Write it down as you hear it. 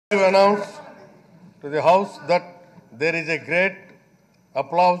To announce to the House that there is a great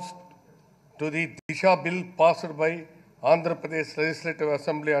applause to the Disha bill passed by Andhra Pradesh Legislative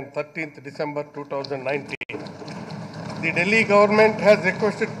Assembly on 13th December 2019. The Delhi government has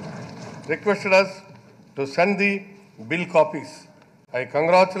requested us to send the bill copies. I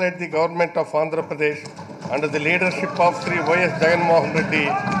congratulate the government of Andhra Pradesh under the leadership of Sri Y.S. Jagan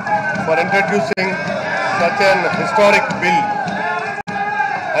for introducing such an historic bill.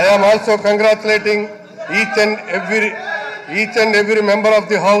 I am also congratulating each and every member of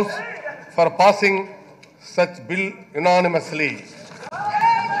the House for passing such bill unanimously.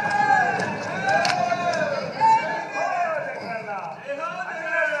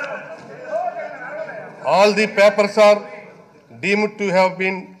 All the papers are deemed to have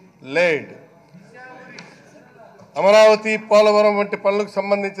been laid. Amaravati Polavaram వంటి పనులకు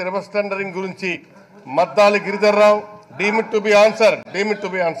సంబంధించి reverse tendering గురించి Maddali Giridhar Rao deemed to be answered.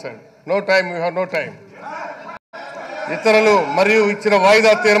 No time, we have no time. ఇతరులు మరియు ఇచ్చిన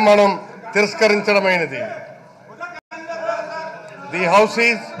వాయిదా తీర్మానం తిరస్కరించడమైనది. The House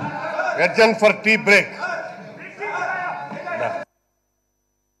is adjourned for tea break.